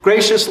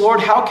Gracious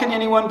Lord, how can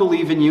anyone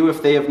believe in you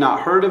if they have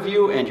not heard of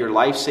you and your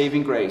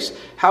life-saving grace?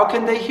 How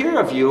can they hear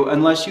of you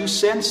unless you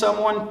send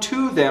someone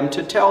to them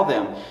to tell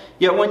them?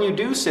 Yet when you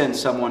do send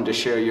someone to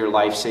share your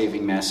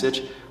life-saving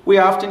message, we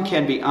often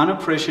can be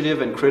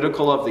unappreciative and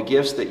critical of the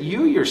gifts that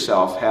you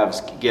yourself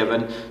have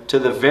given to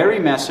the very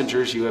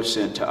messengers you have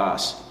sent to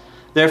us.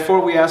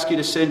 Therefore, we ask you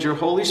to send your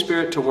Holy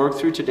Spirit to work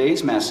through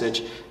today's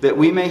message, that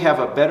we may have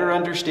a better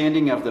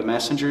understanding of the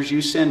messengers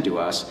you send to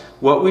us,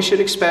 what we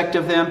should expect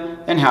of them,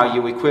 and how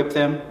you equip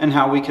them, and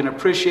how we can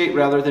appreciate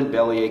rather than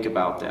bellyache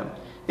about them.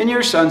 In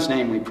your Son's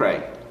name we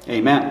pray.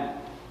 Amen.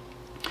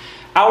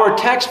 Our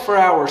text for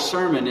our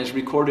sermon is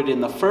recorded in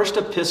the first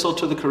epistle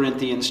to the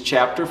Corinthians,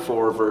 chapter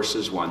 4,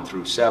 verses 1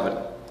 through 7.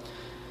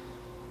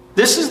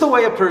 This is the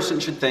way a person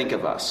should think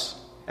of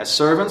us, as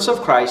servants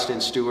of Christ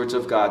and stewards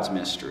of God's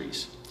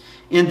mysteries.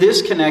 In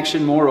this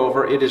connection,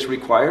 moreover, it is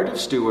required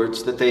of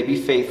stewards that they be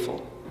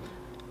faithful.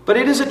 But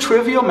it is a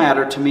trivial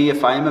matter to me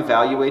if I am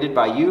evaluated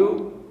by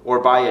you or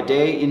by a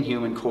day in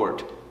human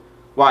court.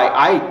 Why,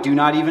 I do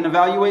not even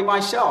evaluate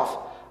myself.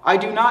 I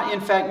do not,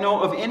 in fact, know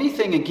of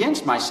anything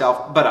against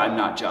myself, but I'm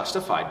not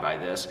justified by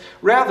this.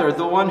 Rather,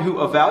 the one who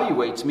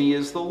evaluates me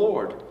is the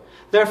Lord.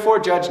 Therefore,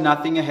 judge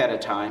nothing ahead of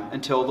time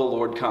until the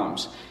Lord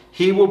comes.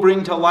 He will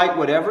bring to light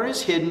whatever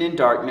is hidden in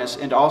darkness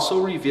and also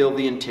reveal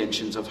the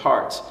intentions of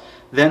hearts.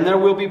 Then there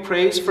will be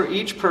praise for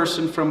each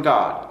person from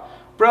God.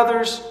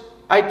 Brothers,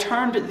 I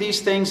turned these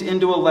things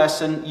into a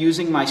lesson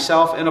using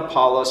myself and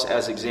Apollos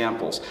as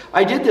examples.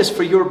 I did this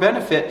for your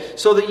benefit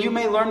so that you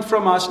may learn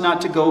from us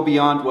not to go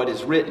beyond what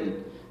is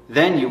written.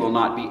 Then you will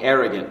not be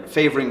arrogant,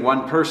 favoring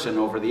one person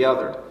over the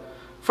other.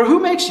 For who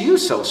makes you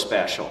so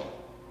special?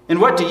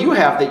 And what do you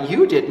have that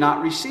you did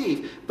not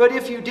receive? But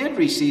if you did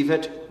receive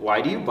it,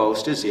 why do you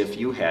boast as if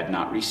you had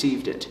not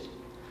received it?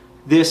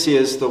 This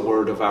is the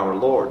word of our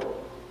Lord.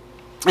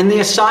 And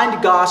the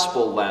assigned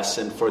gospel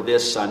lesson for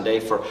this Sunday,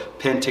 for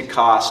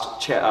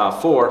Pentecost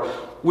 4,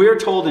 we're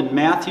told in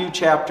Matthew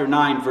chapter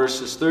 9,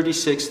 verses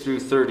 36 through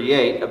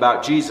 38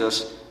 about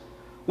Jesus.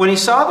 When he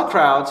saw the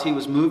crowds, he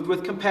was moved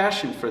with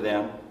compassion for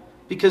them,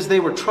 because they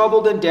were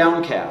troubled and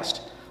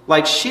downcast,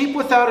 like sheep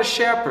without a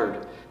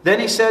shepherd. Then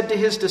he said to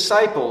his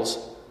disciples,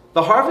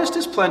 "The harvest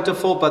is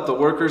plentiful, but the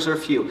workers are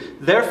few.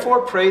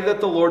 Therefore pray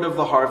that the Lord of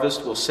the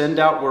harvest will send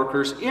out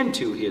workers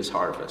into his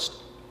harvest."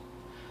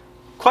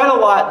 Quite a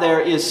lot there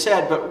is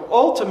said, but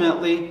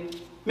ultimately,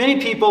 many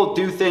people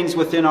do things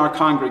within our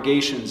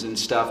congregations and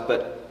stuff,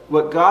 but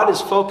what God is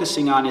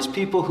focusing on is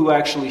people who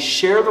actually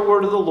share the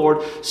word of the Lord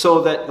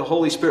so that the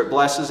Holy Spirit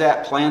blesses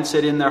that, plants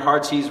it in their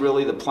hearts. He's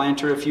really the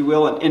planter, if you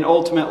will, and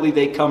ultimately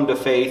they come to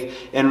faith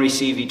and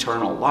receive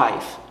eternal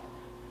life.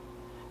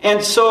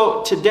 And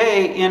so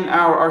today in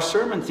our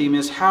sermon theme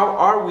is, how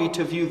are we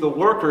to view the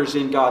workers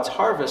in God's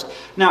harvest?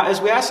 Now, as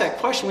we ask that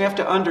question, we have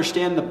to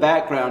understand the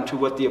background to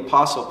what the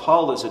Apostle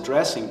Paul is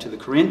addressing to the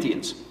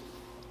Corinthians.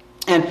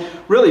 And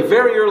really,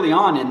 very early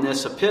on in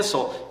this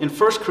epistle, in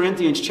 1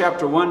 Corinthians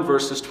chapter 1,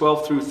 verses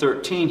 12 through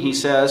 13, he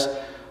says,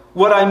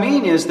 "What I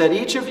mean is that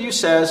each of you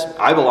says,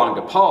 'I belong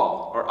to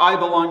Paul,' or 'I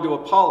belong to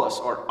Apollos,'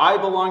 or 'I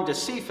belong to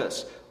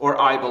Cephas,'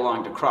 or 'I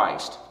belong to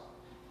Christ.'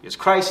 Is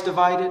Christ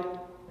divided?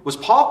 Was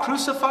Paul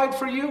crucified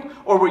for you,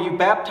 or were you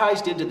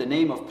baptized into the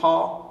name of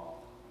Paul?"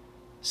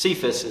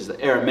 Cephas is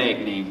the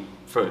Aramaic name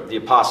for the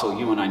apostle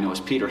you and I know as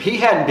Peter. He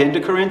hadn't been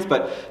to Corinth,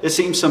 but it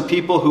seems some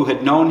people who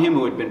had known him,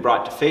 who had been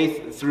brought to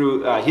faith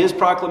through his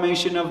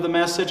proclamation of the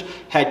message,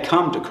 had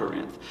come to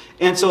Corinth.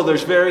 And so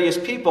there's various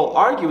people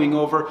arguing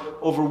over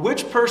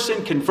which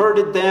person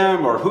converted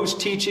them or whose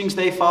teachings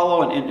they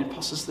follow. And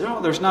Paul says, no,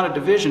 there's not a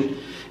division.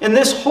 And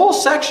this whole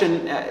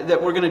section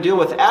that we're going to deal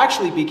with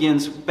actually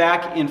begins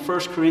back in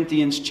 1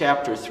 Corinthians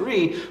chapter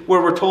 3,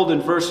 where we're told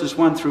in verses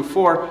 1 through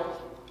 4,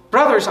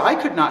 "Brothers, I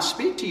could not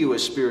speak to you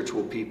as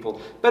spiritual people,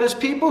 but as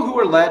people who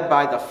are led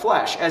by the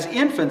flesh, as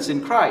infants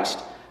in Christ.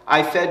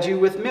 I fed you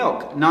with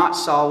milk, not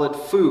solid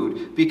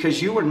food,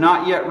 because you were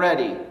not yet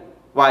ready.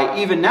 Why,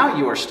 even now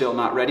you are still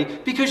not ready,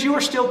 because you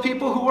are still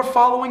people who are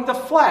following the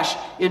flesh.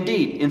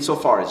 Indeed,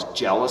 insofar as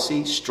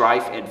jealousy,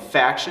 strife, and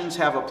factions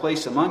have a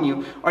place among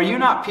you, are you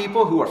not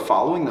people who are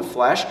following the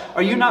flesh?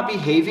 Are you not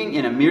behaving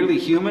in a merely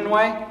human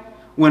way?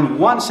 When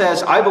one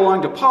says, 'I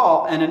belong to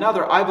Paul,' and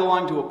another, 'I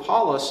belong to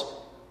Apollos,'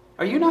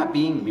 are you not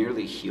being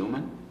merely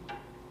human?"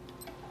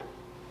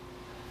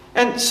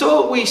 And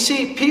so we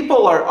see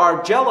people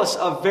are jealous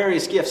of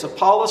various gifts.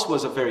 Apollos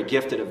was a very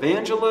gifted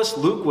evangelist.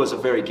 Luke was a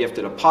very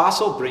gifted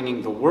apostle,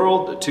 bringing the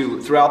word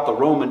throughout the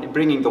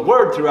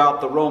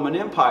Roman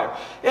Empire.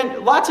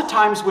 And lots of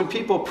times when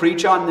people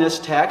preach on this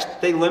text,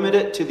 they limit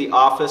it to the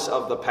office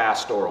of the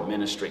pastoral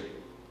ministry.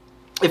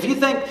 If you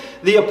think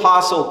the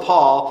Apostle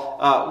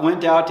Paul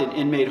went out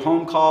and made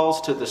home calls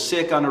to the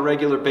sick on a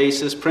regular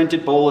basis,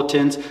 printed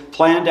bulletins,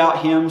 planned out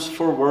hymns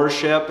for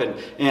worship,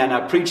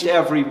 and preached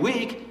every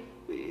week,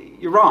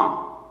 you're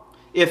wrong.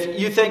 If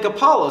you think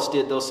Apollos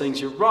did those things,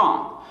 you're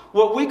wrong.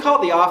 What we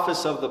call the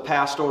office of the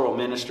pastoral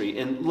ministry,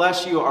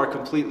 unless you are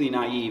completely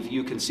naive,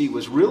 you can see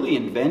was really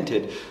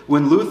invented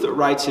when Luther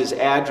writes his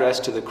address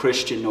to the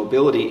Christian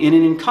nobility. And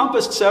it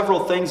encompassed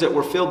several things that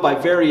were filled by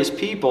various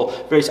people,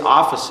 various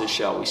offices,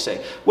 shall we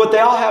say. What they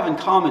all have in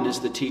common is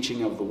the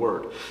teaching of the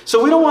Word.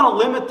 So we don't want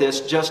to limit this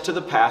just to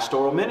the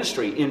pastoral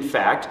ministry. In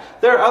fact,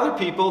 there are other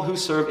people who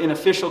serve in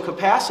official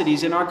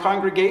capacities in our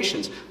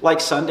congregations,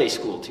 like Sunday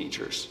school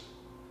teachers.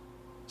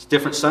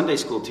 Different Sunday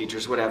school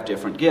teachers would have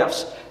different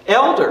gifts.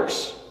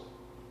 Elders.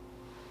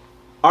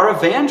 Our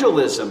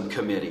evangelism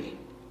committee.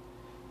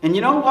 And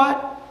you know what?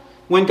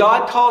 When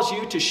God calls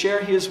you to share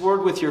His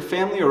Word with your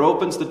family or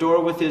opens the door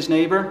with His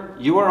neighbor,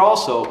 you are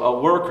also a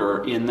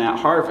worker in that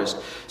harvest.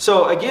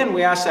 So again,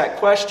 we ask that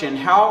question,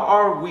 how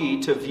are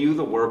we to view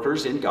the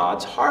workers in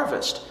God's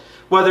harvest?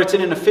 Whether it's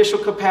in an official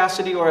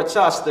capacity or it's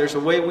us, there's a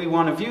way we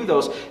want to view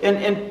those.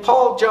 And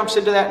Paul jumps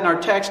into that in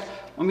our text.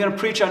 I'm going to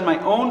preach on my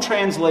own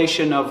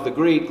translation of the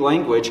Greek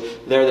language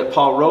there that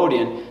Paul wrote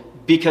in,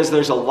 because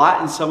there's a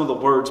lot in some of the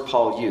words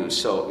Paul used.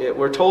 So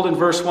we're told in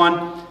verse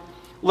 1,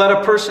 let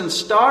a person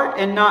start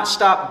and not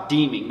stop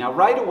deeming. Now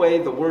right away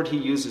the word he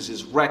uses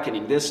is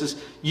reckoning. This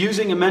is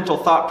using a mental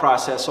thought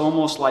process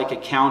almost like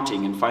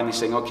accounting and finally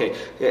saying, okay,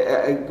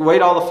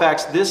 weigh all the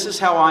facts. This is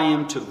how I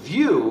am to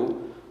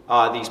view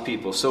these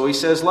people. So he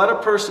says, let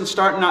a person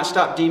start and not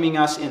stop deeming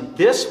us in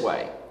this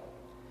way,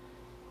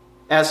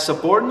 as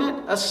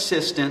subordinate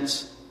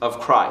assistants of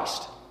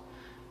Christ.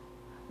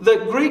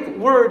 The Greek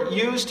word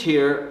used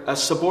here, a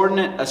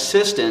subordinate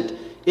assistant,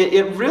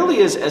 it really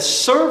is a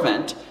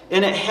servant,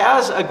 and it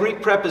has a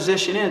Greek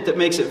preposition in it that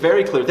makes it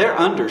very clear. They're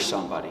under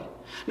somebody.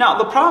 Now,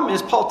 the problem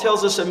is Paul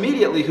tells us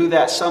immediately who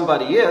that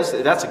somebody is.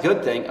 That's a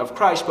good thing, of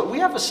Christ, but we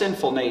have a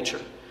sinful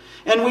nature.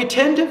 And we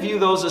tend to view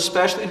those,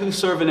 especially who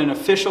serve in an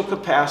official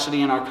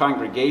capacity in our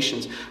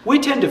congregations, we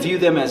tend to view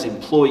them as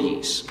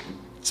employees.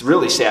 It's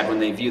really sad when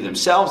they view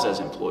themselves as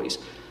employees.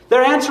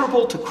 They're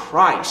answerable to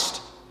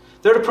Christ.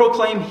 They're to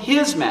proclaim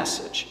His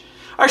message.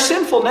 Our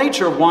sinful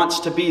nature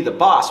wants to be the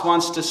boss,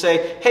 wants to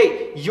say,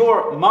 hey,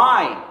 you're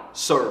my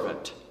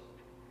servant.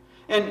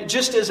 And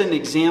just as an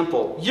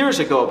example, years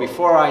ago,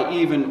 before I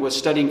even was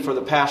studying for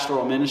the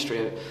pastoral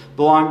ministry, I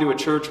belonged to a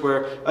church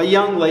where a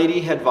young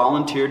lady had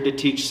volunteered to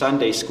teach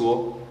Sunday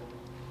school.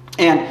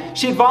 And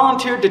she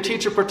volunteered to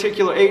teach a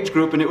particular age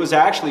group, and it was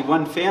actually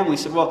one family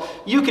said, well,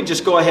 you can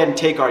just go ahead and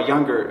take our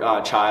younger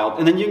child,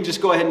 and then you can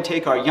just go ahead and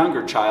take our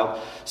younger child.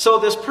 So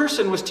this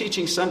person was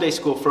teaching Sunday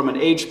school from an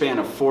age span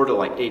of 4 to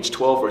like age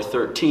 12 or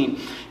 13.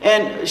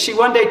 And she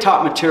one day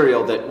taught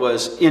material that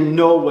was in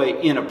no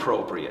way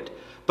inappropriate.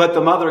 But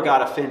the mother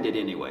got offended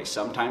anyway.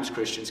 Sometimes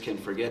Christians can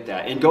forget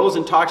that. And goes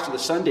and talks to the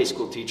Sunday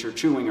school teacher,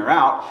 chewing her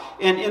out.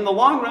 And in the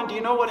long run, do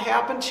you know what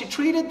happened? She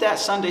treated that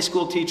Sunday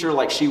school teacher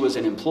like she was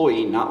an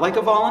employee, not like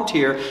a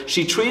volunteer.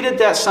 She treated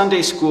that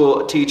Sunday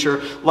school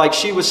teacher like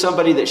she was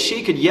somebody that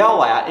she could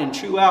yell at and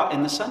chew out.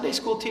 And the Sunday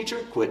school teacher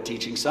quit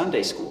teaching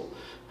Sunday school.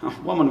 A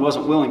woman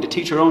wasn't willing to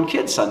teach her own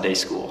kids Sunday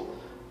school.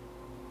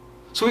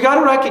 So we got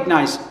to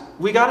recognize,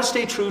 we got to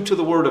stay true to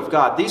the Word of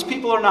God. These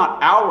people are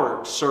not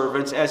our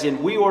servants, as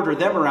in we order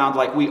them around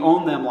like we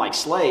own them like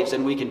slaves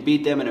and we can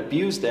beat them and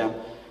abuse them.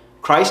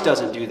 Christ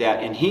doesn't do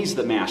that, and He's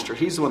the master.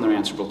 He's the one they're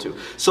answerable to.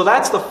 So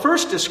that's the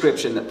first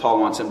description that Paul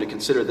wants them to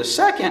consider. The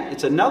second,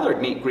 it's another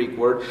neat Greek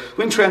word.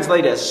 We can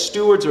translate as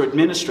stewards or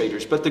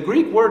administrators, but the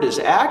Greek word is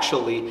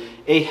actually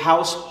a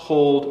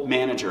household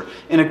manager.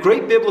 And a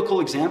great biblical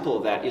example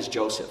of that is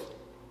Joseph.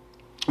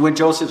 When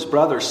Joseph's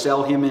brothers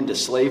sell him into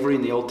slavery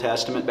in the Old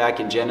Testament back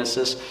in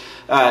Genesis,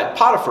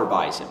 Potiphar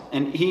buys him.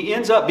 And he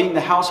ends up being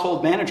the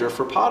household manager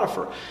for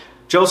Potiphar.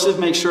 Joseph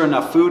makes sure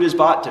enough food is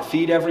bought to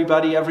feed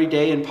everybody every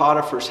day in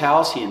Potiphar's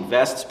house. He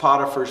invests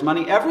Potiphar's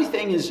money.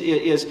 Everything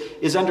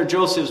is under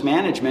Joseph's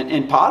management,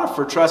 and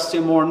Potiphar trusts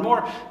him more and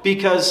more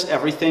because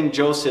everything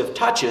Joseph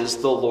touches,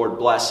 the Lord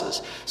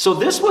blesses. So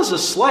this was a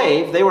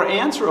slave. They were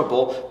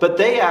answerable, but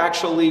they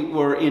actually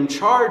were in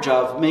charge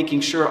of making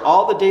sure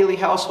all the daily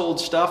household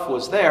stuff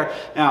was there.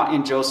 Now,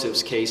 in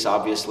Joseph's case,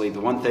 obviously, the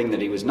one thing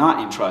that he was not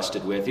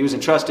entrusted with, he was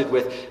entrusted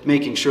with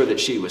making sure that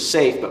she was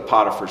safe, but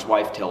Potiphar's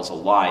wife tells a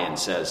lie and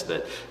says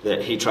that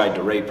he tried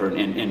to rape her,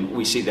 and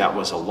we see that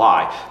was a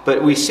lie.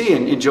 But we see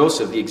in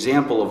Joseph the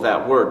example of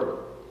that word.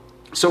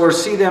 So we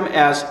see them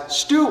as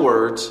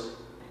stewards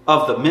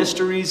of the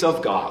mysteries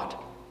of God.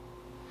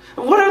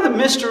 What are the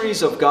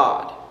mysteries of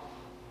God?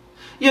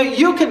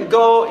 You can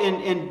go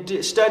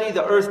and study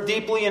the earth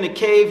deeply in a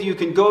cave. You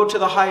can go to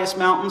the highest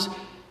mountains.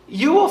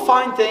 You will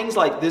find things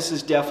like, this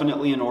is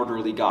definitely an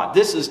orderly God.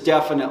 This is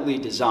definitely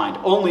designed.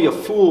 Only a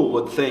fool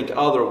would think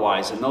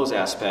otherwise in those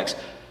aspects.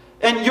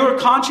 And your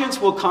conscience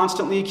will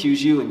constantly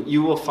accuse you, and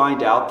you will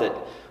find out that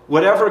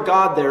whatever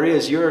God there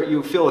is,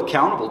 you feel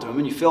accountable to Him,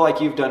 and you feel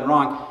like you've done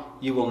wrong.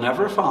 You will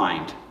never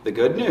find the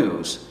good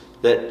news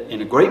that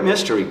in a great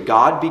mystery,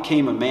 God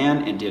became a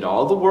man and did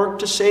all the work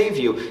to save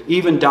you,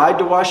 even died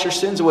to wash your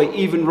sins away,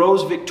 even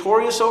rose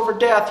victorious over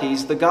death.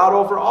 He's the God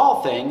over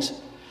all things.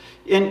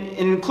 And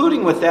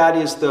including with that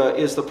is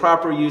the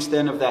proper use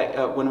then of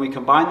that, when we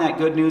combine that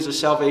good news of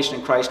salvation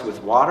in Christ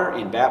with water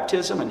in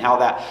baptism, and how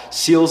that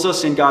seals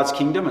us in God's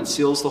kingdom and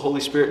seals the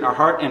Holy Spirit in our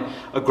heart. And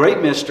a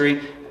great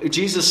mystery,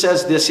 Jesus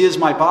says, "This is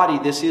my body,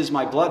 this is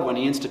my blood," when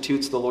he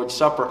institutes the Lord's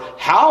Supper.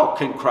 How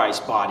can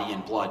Christ's body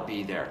and blood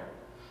be there?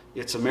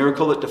 It's a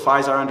miracle that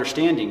defies our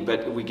understanding,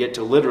 but we get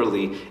to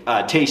literally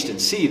taste and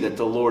see that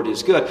the Lord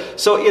is good.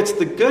 So it's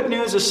the good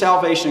news of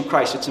salvation in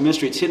Christ. It's a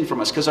mystery. It's hidden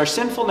from us because our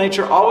sinful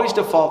nature always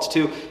defaults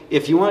to,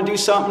 if you want to do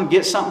something,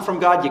 get something from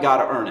God, you got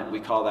to earn it. We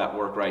call that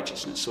work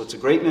righteousness. So it's a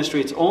great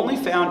mystery. It's only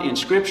found in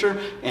Scripture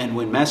and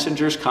when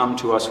messengers come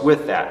to us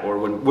with that, or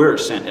when we're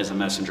sent as a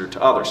messenger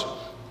to others.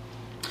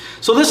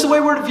 So this is the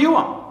way we're to view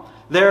them.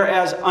 They're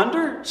as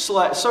under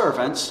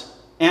servants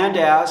and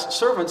as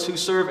servants who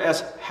serve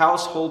as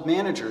household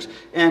managers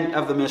and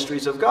of the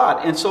mysteries of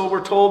God. And so we're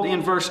told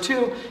in verse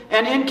 2,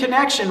 and in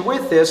connection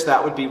with this,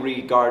 that would be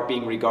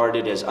being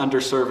regarded as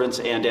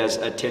underservants and as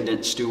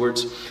attendant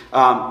stewards.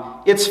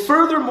 It's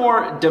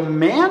furthermore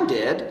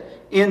demanded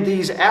in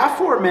these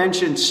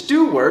aforementioned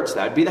stewards,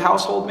 that would be the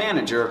household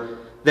manager,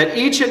 that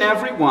each and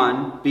every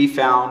one be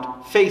found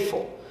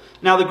faithful.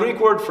 Now, the Greek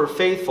word for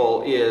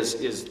faithful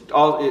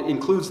it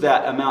includes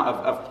that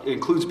amount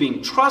includes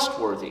being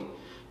trustworthy.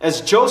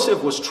 As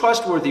Joseph was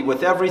trustworthy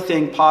with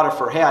everything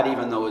Potiphar had,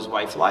 even though his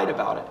wife lied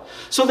about it.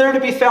 So they're to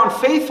be found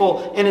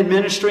faithful in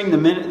administering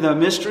the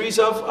mysteries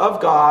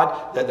of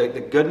God, the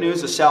good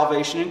news of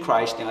salvation in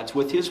Christ, and that's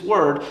with his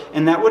word.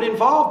 And that would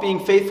involve being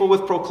faithful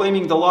with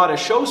proclaiming the law to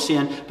show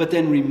sin, but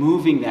then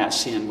removing that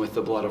sin with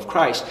the blood of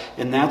Christ.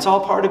 And that's all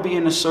part of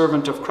being a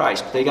servant of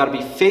Christ. They got to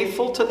be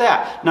faithful to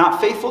that.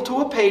 Not faithful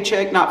to a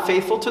paycheck, not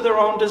faithful to their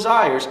own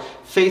desires,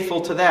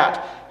 faithful to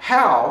that.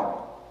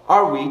 How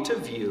are we to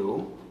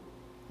view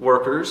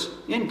workers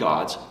in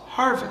God's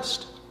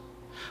harvest?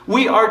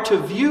 We are to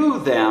view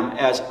them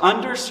as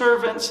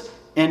underservants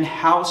and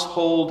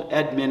household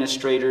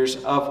administrators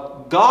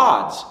of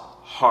God's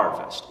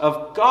harvest,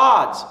 of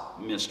God's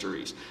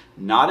mysteries,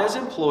 not as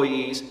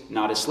employees,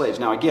 not as slaves.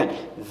 Now again,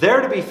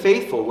 they're to be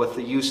faithful with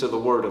the use of the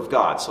Word of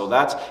God. So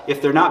that's,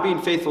 if they're not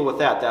being faithful with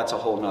that, that's a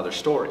whole other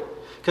story.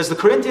 Because the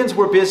Corinthians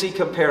were busy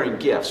comparing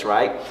gifts,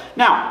 right?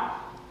 Now,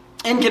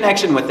 in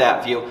connection with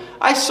that view,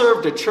 I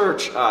served a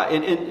church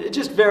and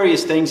just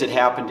various things that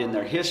happened in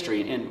their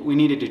history, and we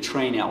needed to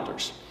train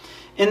elders.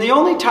 And the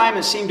only time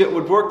it seemed it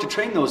would work to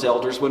train those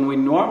elders when we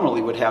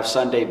normally would have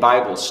Sunday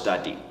Bible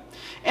study.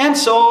 And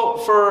so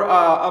for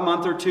a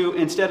month or two,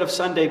 instead of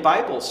Sunday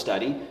Bible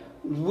study,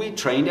 we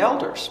trained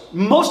elders.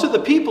 Most of the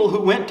people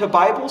who went to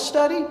Bible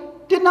study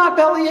did not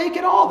bellyache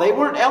at all. They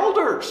weren't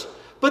elders.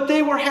 But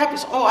they were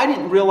happy. Oh, I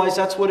didn't realize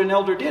that's what an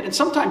elder did. And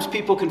sometimes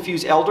people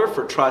confuse elder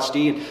for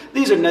trustee. And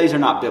these are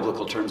not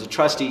biblical terms. A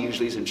trustee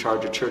usually is in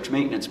charge of church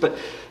maintenance. But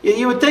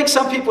you would think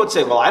some people would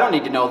say, well, I don't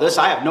need to know this.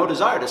 I have no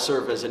desire to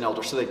serve as an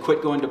elder. So they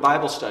quit going to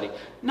Bible study.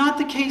 Not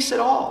the case at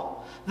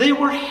all. They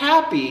were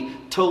happy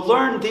to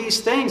learn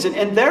these things.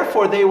 And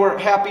therefore they were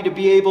happy to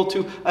be able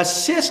to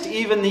assist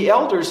even the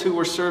elders who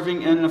were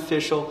serving in an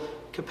official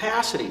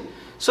capacity.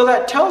 So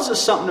that tells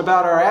us something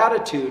about our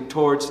attitude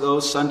towards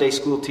those Sunday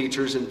school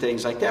teachers and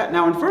things like that.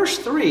 Now in verse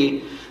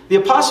 3, the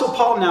Apostle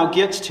Paul now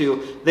gets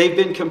to, they've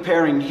been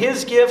comparing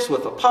his gifts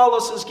with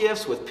Apollos'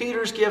 gifts, with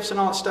Peter's gifts and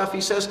all that stuff.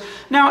 He says,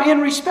 now in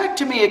respect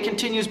to me, it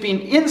continues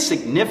being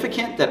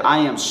insignificant that I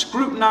am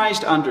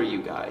scrutinized under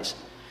you guys.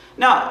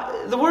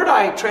 Now, the word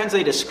I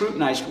translate as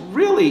scrutinized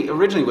really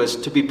originally was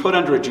to be put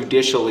under a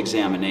judicial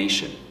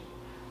examination.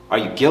 Are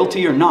you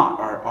guilty or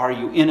not? Or are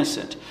you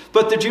innocent?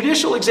 But the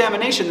judicial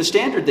examination, the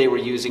standard they were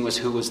using was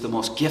who was the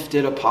most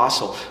gifted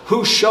apostle,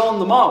 who shone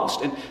the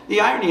most. And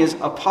the irony is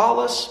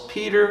Apollos,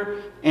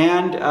 Peter,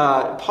 and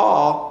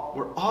Paul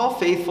were all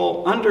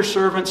faithful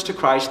underservants to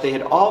Christ. They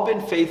had all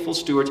been faithful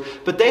stewards,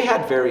 but they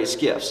had various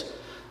gifts.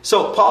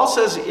 So Paul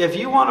says, if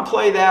you want to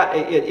play that,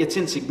 it's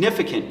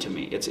insignificant to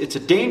me. It's a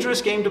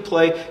dangerous game to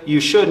play. You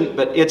shouldn't,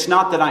 but it's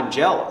not that I'm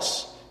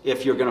jealous.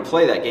 If you're going to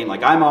play that game,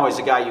 like I'm always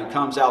the guy who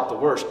comes out the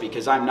worst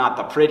because I'm not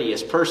the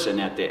prettiest person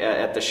at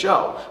the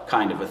show,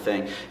 kind of a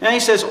thing. And he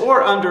says,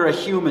 or under a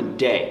human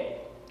day.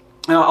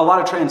 Now, a lot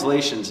of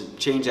translations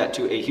change that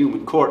to a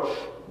human court.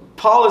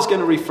 Paul is going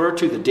to refer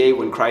to the day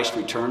when Christ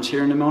returns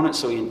here in a moment,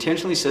 so he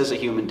intentionally says a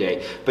human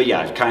day. But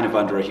yeah, kind of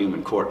under a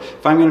human court.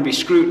 If I'm going to be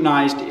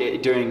scrutinized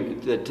during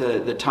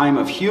the time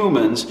of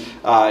humans,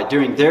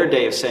 during their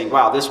day of saying,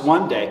 wow, this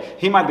one day,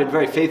 he might have been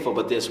very faithful,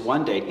 but this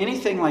one day,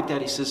 anything like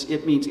that, he says,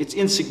 it means it's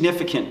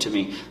insignificant to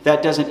me.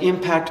 That doesn't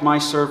impact my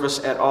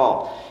service at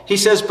all. He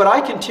says, but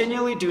I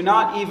continually do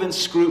not even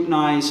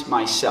scrutinize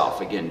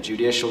myself. Again,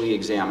 judicially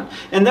examine.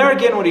 And there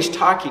again, what he's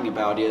talking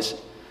about is,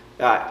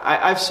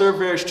 I've served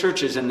various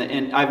churches,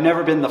 and I've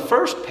never been the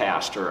first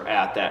pastor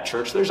at that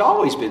church. There's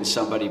always been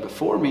somebody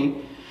before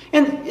me.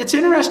 And it's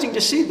interesting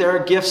to see there are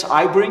gifts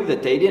I bring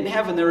that they didn't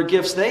have, and there are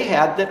gifts they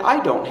had that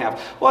I don't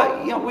have.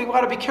 Well, we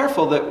want to be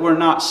careful that we're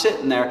not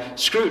sitting there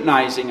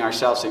scrutinizing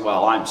ourselves, saying,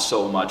 well, I'm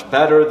so much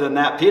better than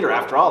that Peter.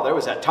 After all, there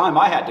was that time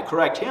I had to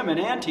correct him in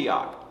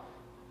Antioch.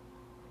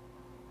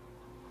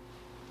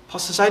 Paul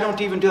says, I don't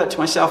even do that to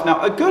myself.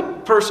 Now, a good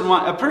person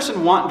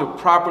wanting to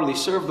properly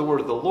serve the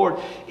word of the Lord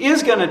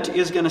is going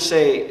to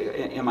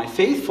say, am I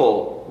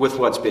faithful with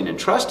what's been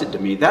entrusted to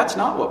me? That's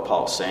not what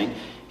Paul's saying.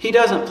 He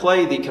doesn't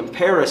play the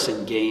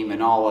comparison game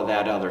and all of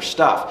that other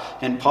stuff.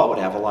 And Paul would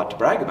have a lot to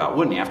brag about,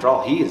 wouldn't he? After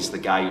all, he is the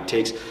guy who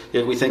takes,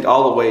 if we think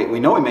all the way, we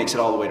know he makes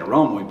it all the way to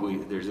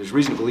Rome. There's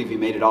reason to believe he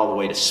made it all the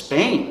way to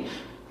Spain.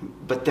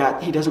 But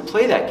that he doesn't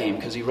play that game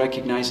because he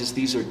recognizes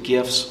these are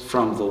gifts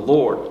from the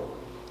Lord.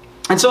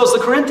 And so as the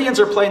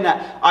Corinthians are playing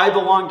that, I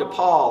belong to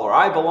Paul, or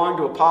I belong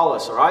to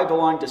Apollos, or I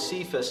belong to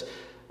Cephas,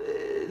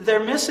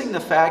 they're missing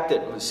the fact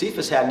that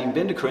Cephas hadn't even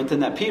been to Corinth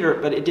and that Peter,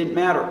 but it didn't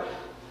matter.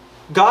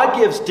 God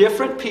gives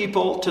different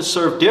people to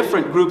serve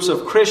different groups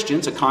of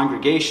Christians, a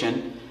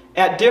congregation,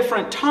 at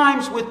different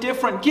times with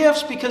different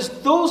gifts because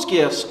those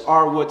gifts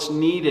are what's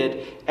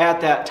needed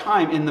at that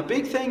time. And the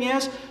big thing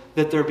is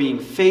that they're being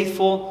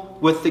faithful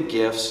with the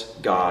gifts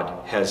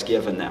God has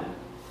given them.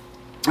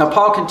 Now,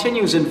 Paul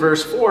continues in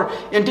verse 4,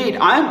 indeed,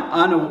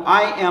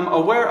 I am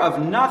aware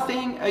of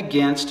nothing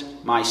against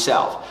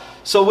myself.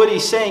 So what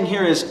he's saying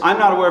here is, I'm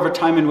not aware of a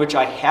time in which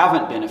I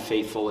haven't been a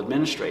faithful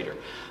administrator.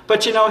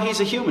 But he's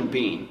a human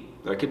being.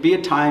 There could be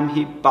a time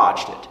he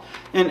botched it.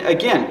 And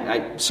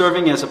again,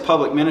 serving as a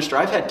public minister,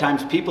 I've had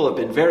times people have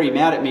been very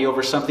mad at me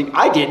over something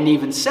I didn't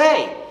even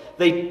say.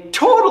 They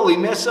totally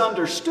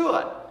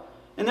misunderstood.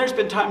 And there's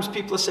been times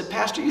people have said,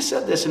 Pastor, you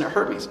said this and it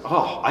hurt me.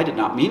 Oh, I did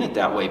not mean it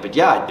that way. But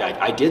yeah,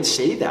 I did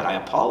say that. I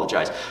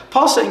apologize.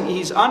 Paul's saying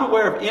he's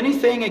unaware of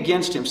anything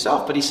against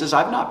himself, but he says,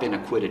 I've not been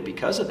acquitted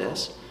because of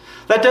this.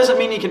 That doesn't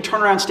mean he can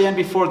turn around and stand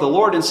before the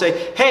Lord and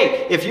say,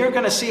 hey, if you're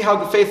going to see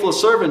how faithful a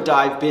servant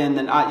I've been,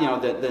 then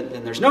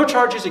there's no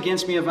charges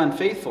against me of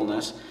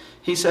unfaithfulness.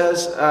 He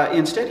says,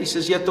 instead, he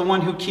says, yet the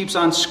one who keeps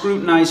on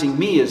scrutinizing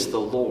me is the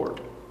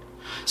Lord.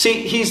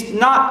 See, he's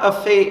not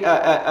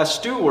a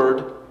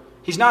steward.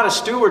 He's not a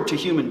steward to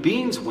human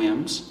beings'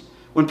 whims.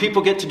 When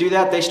people get to do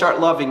that, they start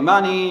loving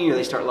money, or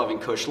they start loving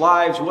cush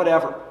lives,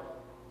 whatever.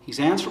 He's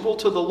answerable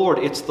to the Lord.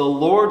 It's the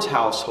Lord's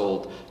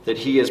household that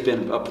he has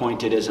been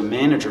appointed as a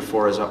manager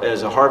for, as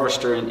a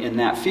harvester in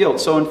that field.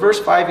 So in verse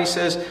 5 he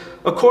says,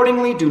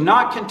 accordingly, do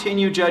not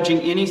continue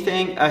judging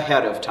anything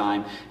ahead of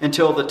time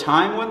until the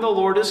time when the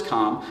Lord has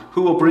come,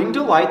 who will bring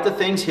to light the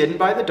things hidden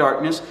by the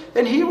darkness,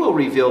 and he will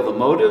reveal the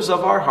motives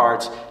of our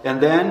hearts,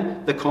 and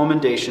then the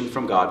commendation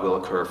from God will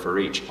occur for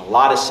each. A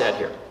lot is said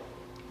here.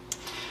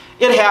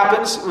 It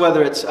happens,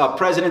 whether it's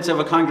presidents of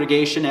a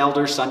congregation,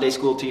 elders, Sunday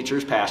school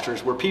teachers,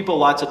 pastors, where people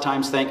lots of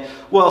times think,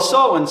 well,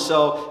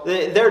 so-and-so,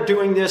 they're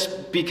doing this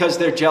because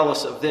they're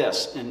jealous of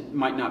this. And it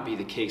might not be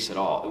the case at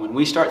all. When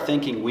we start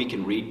thinking we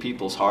can read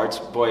people's hearts,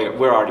 boy,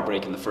 we're already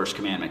breaking the first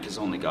commandment because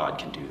only God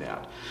can do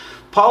that.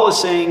 Paul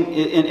is saying,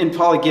 and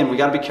Paul, again, we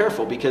got to be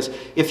careful because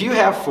if you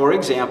have, for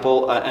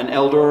example, an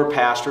elder or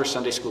pastor,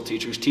 Sunday school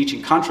teacher who's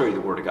teaching contrary to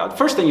the Word of God, the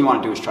first thing you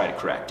want to do is try to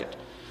correct it.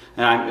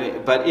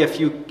 But if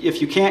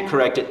you can't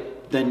correct it,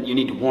 then you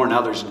need to warn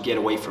others and get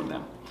away from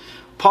them.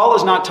 Paul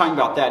is not talking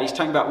about that. He's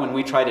talking about when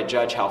we try to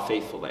judge how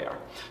faithful they are.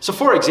 So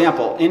for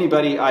example,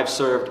 anybody I've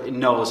served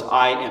knows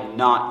I am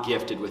not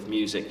gifted with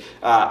music.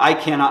 I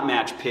cannot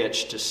match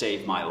pitch to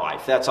save my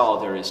life. That's all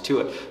there is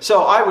to it.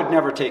 So I would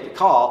never take a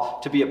call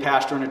to be a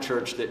pastor in a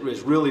church that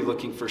was really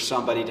looking for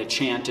somebody to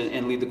chant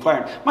and lead the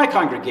choir. My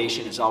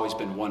congregation has always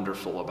been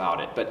wonderful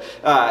about it. But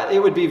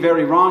it would be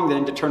very wrong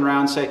then to turn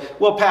around and say,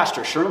 well,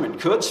 Pastor Sherman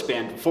could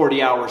spend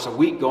 40 hours a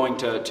week going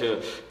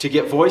to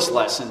get voice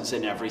lessons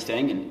and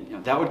everything.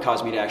 And that would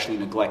cause me to actually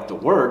neglect the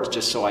words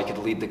just so I could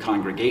lead the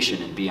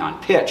congregation and be on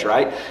pitch,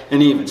 right?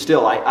 And even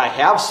still, I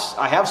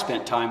have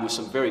spent time with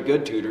some very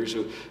good tutors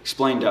who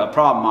explained a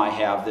problem I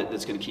have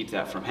that's going to keep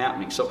that from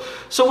happening.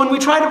 So when we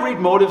try to read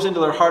motives into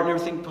their heart and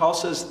everything, Paul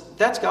says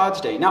that's God's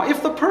day. Now,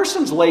 if the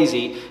person's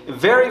lazy,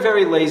 very,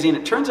 very lazy, and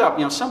it turns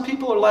out, some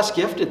people are less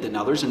gifted than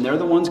others, and they're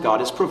the ones God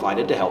has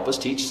provided to help us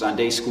teach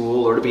Sunday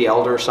school or to be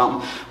elder or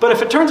something. But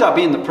if it turns out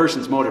being the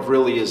person's motive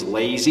really is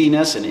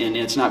laziness and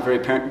it's not very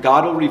apparent,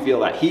 God will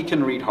reveal that. He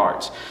can read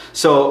hearts.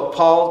 So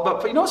Paul,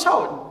 but you notice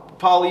how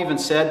Paul even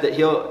said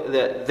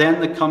that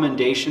then the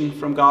commendation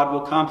from God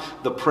will come,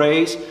 the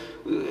praise.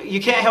 You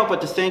can't help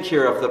but to think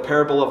here of the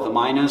parable of the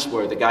minas,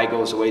 where the guy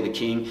goes away, the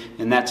king,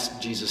 and that's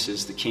Jesus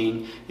is the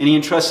king, and he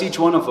entrusts each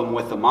one of them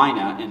with a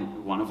mina,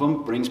 and one of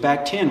them brings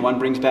back 10, one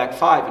brings back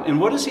 5. And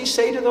what does he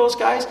say to those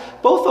guys?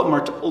 Both of them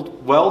are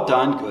told, well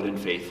done, good and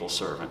faithful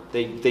servant.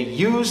 They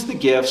use the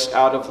gifts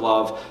out of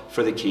love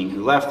for the king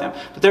who left them.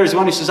 But there's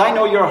one who says, I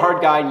know you're a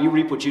hard guy and you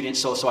reap what you didn't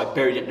sow, so I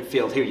buried it in the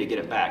field. Here, you get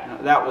it back.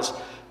 No,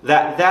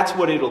 that's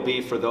what it'll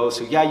be for those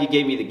who, you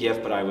gave me the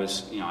gift, but I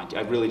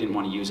really didn't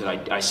want to use it.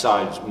 I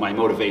saw it, my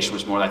motivation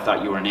was more that I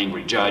thought you were an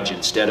angry judge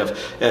instead of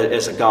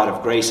as a God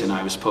of grace, and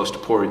I was supposed to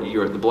pour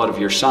the blood of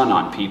your son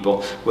on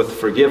people with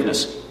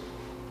forgiveness.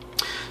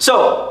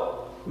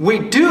 So, we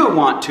do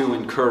want to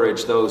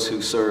encourage those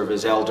who serve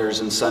as elders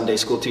and Sunday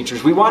school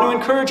teachers. We want to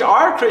encourage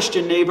our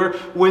Christian neighbor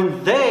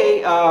when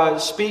they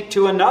speak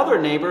to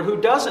another neighbor who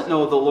doesn't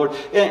know the Lord.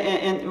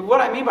 And what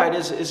I mean by it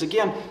is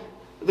again,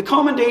 The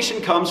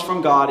commendation comes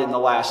from God in the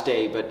last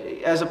day, but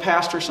as a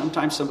pastor,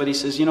 sometimes somebody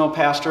says,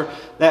 Pastor,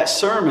 that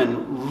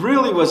sermon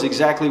really was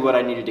exactly what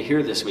I needed to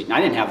hear this week. And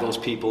I didn't have those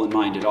people in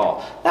mind at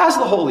all. That's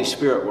the Holy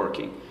Spirit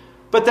working.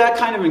 But that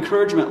kind of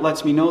encouragement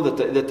lets me know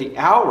that the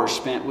hours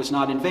spent was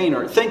not in vain.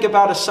 Or think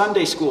about a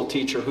Sunday school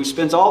teacher who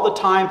spends all the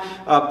time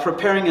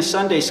preparing a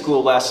Sunday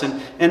school lesson,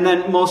 and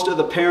then most of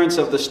the parents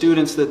of the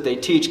students that they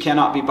teach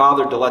cannot be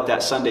bothered to let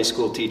that Sunday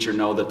school teacher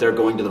know that they're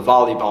going to the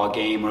volleyball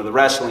game or the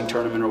wrestling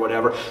tournament or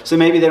whatever. So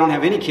maybe they don't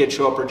have any kids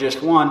show up or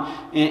just one.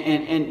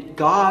 And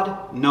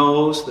God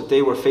knows that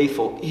they were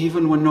faithful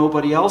even when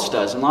nobody else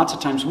does. And lots of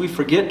times we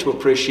forget to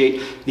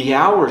appreciate the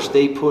hours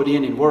they put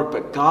in work,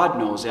 but God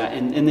knows that.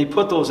 And they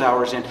put those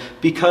hours in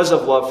because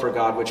of love for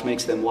God, which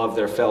makes them love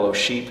their fellow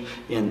sheep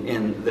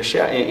in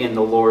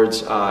the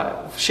Lord's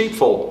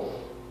sheepfold.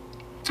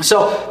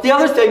 So the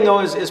other thing, though,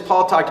 is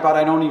Paul talked about,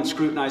 I don't even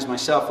scrutinize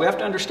myself. We have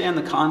to understand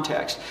the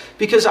context.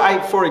 Because I,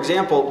 for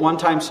example, one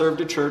time served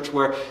a church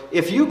where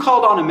if you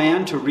called on a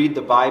man to read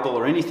the Bible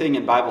or anything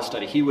in Bible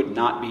study, he would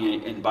not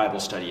be in Bible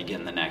study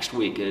again the next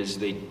week, as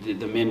the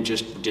men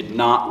just did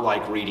not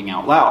like reading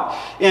out loud.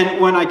 And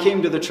when I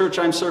came to the church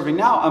I'm serving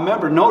now, a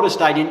member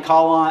noticed I didn't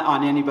call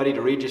on anybody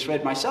to read, just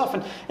read myself,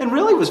 and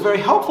really was very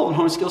helpful in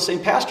his skills,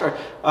 saying, Pastor,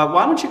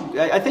 why don't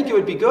you, I think it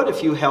would be good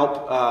if you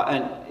help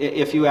and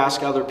if you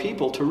ask other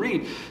people to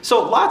read.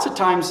 So lots of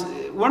times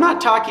we're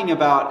not talking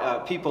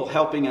about people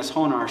helping us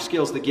hone our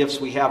skills, the gifts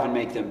we have, and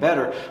make them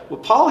better.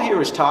 What Paul here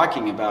is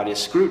talking about is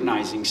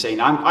scrutinizing, saying,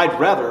 I'd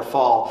rather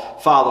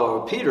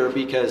follow Peter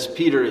because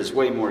Peter is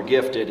way more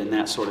gifted and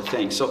that sort of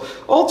thing. So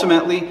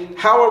ultimately,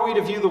 how are we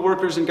to view the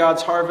workers in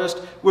God's harvest?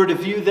 We're to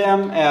view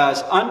them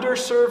as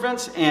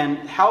underservants and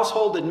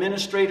household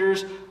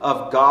administrators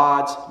of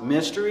God's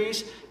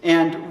mysteries,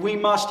 and we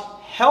must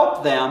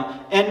help them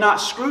and not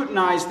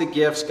scrutinize the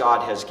gifts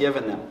God has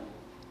given them.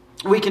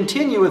 We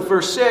continue with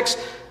verse 6.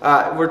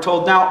 We're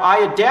told, now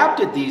I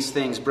adapted these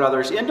things,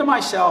 brothers, into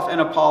myself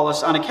and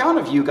Apollos on account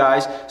of you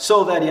guys,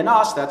 so that in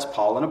us, that's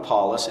Paul and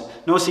Apollos. And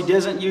notice he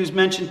doesn't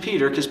mention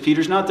Peter, because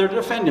Peter's not there to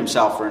defend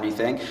himself or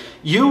anything.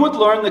 You would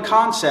learn the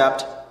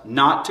concept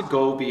not to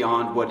go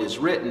beyond what is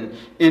written,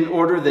 in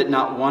order that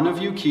not one of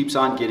you keeps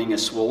on getting a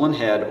swollen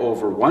head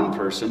over one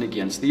person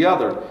against the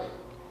other.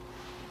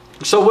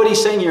 So what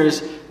he's saying here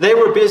is they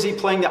were busy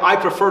playing the I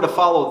prefer to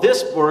follow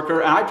this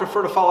worker and I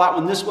prefer to follow that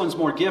one. This one's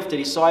more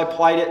gifted. So I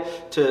applied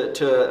it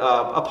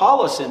to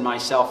Apollos and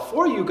myself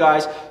for you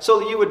guys so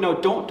that you would know,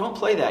 don't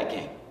play that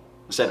game.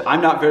 I said,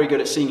 I'm not very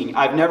good at singing.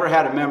 I've never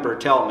had a member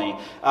tell me,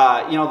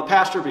 the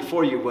pastor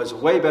before you was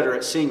way better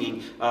at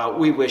singing.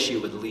 We wish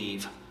you would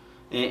leave.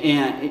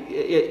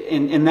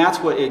 And that's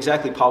what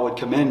exactly Paul would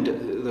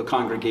commend the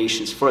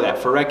congregations for that,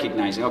 for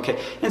recognizing, okay.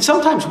 And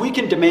sometimes we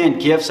can demand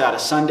gifts out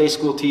of Sunday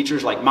school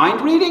teachers like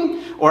mind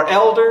reading or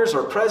elders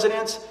or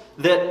presidents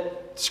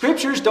that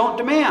scriptures don't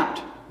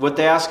demand. What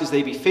they ask is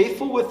they be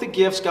faithful with the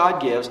gifts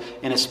God gives,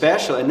 and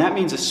that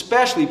means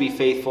especially be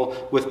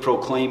faithful with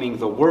proclaiming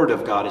the word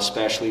of God,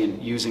 especially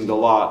in using the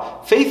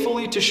law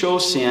faithfully to show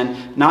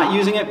sin, not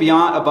using it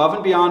above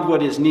and beyond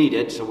what is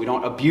needed, so we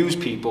don't abuse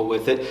people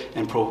with it,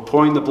 and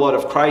pouring the blood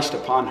of Christ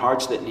upon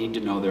hearts that need to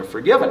know they're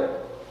forgiven.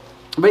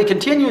 But he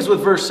continues with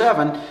verse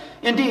 7.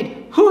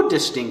 Indeed, who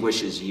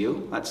distinguishes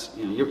you? That's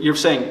you're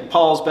saying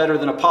Paul's better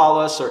than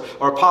Apollos,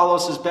 or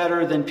Apollos is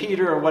better than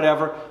Peter, or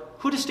whatever.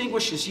 Who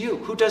distinguishes you?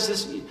 Who does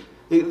this?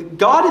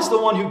 God is the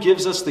one who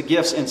gives us the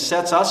gifts and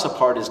sets us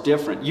apart as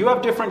different. You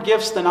have different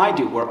gifts than I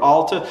do. We're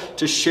all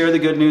to share the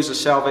good news of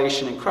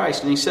salvation in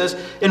Christ. And he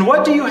says, and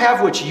what do you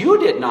have which you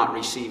did not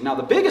receive? Now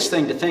the biggest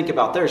thing to think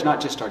about there is not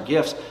just our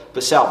gifts,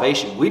 but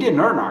salvation. We didn't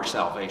earn our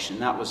salvation.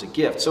 That was a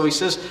gift. So he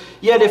says,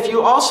 yet if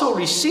you also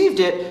received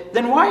it,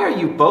 then why are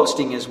you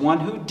boasting as one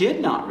who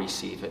did not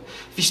receive it?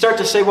 If you start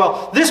to say,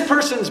 well, this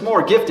person's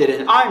more gifted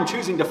and I'm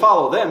choosing to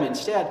follow them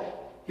instead,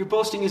 you're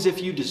boasting as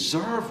if you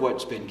deserve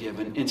what's been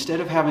given,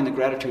 instead of having the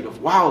gratitude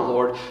of, wow,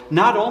 Lord,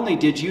 not only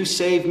did you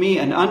save me,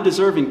 an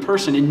undeserving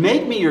person, and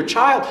make me your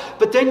child,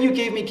 but then you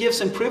gave me gifts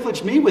and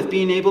privileged me with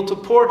being able to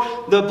pour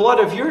the blood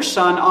of your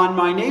Son on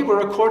my neighbor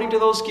according to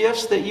those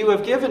gifts that you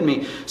have given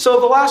me.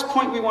 So the last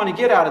point we want to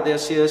get out of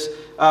this is,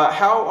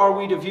 how are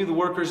we to view the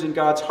workers in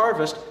God's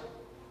harvest?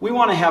 We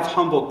want to have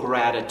humble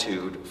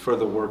gratitude for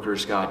the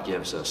workers God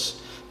gives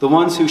us. The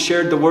ones who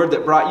shared the word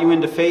that brought you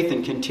into faith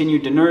and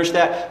continued to nourish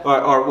that,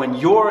 or when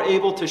you're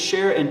able to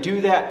share and do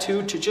that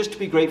too, to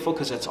be grateful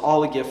because it's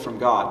all a gift from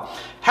God.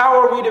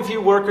 How are we to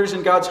view workers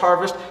in God's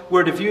harvest?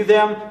 We're to view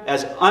them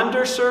as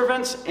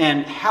underservants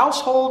and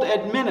household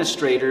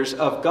administrators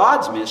of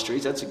God's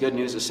mysteries. That's the good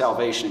news of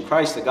salvation in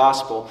Christ, the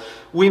gospel.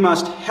 We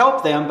must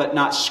help them but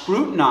not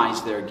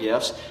scrutinize their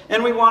gifts.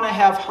 And we want to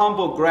have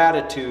humble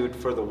gratitude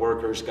for the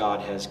workers God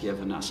has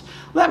given us.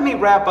 Let me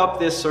wrap up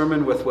this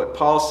sermon with what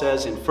Paul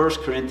says in 1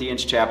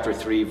 Corinthians chapter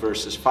 3,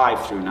 verses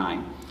 5 through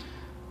 9.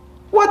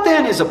 What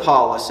then is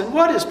Apollos and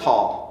what is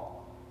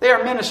Paul? They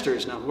are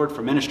ministers. Now, the word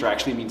for minister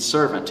actually means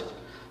servant.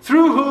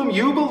 Through whom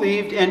you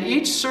believed, and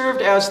each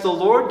served as the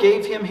Lord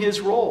gave him his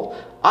role.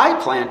 I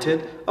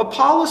planted,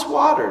 Apollos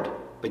watered,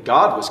 but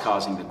God was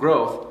causing the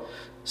growth.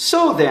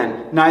 So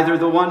then, neither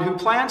the one who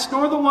plants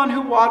nor the one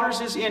who waters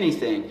is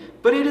anything,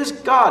 but it is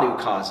God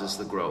who causes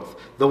the growth.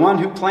 The one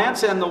who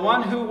plants and the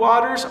one who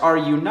waters are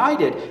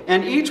united,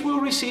 and each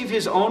will receive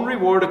his own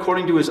reward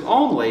according to his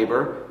own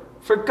labor.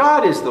 For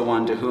God is the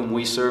one to whom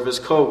we serve as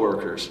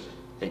co-workers.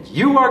 And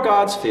you are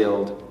God's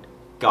field,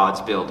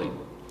 God's building.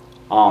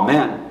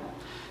 Amen.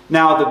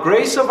 Now the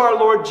grace of our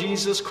Lord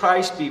Jesus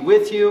Christ be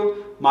with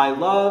you. My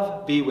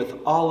love be with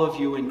all of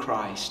you in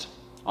Christ.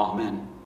 Amen.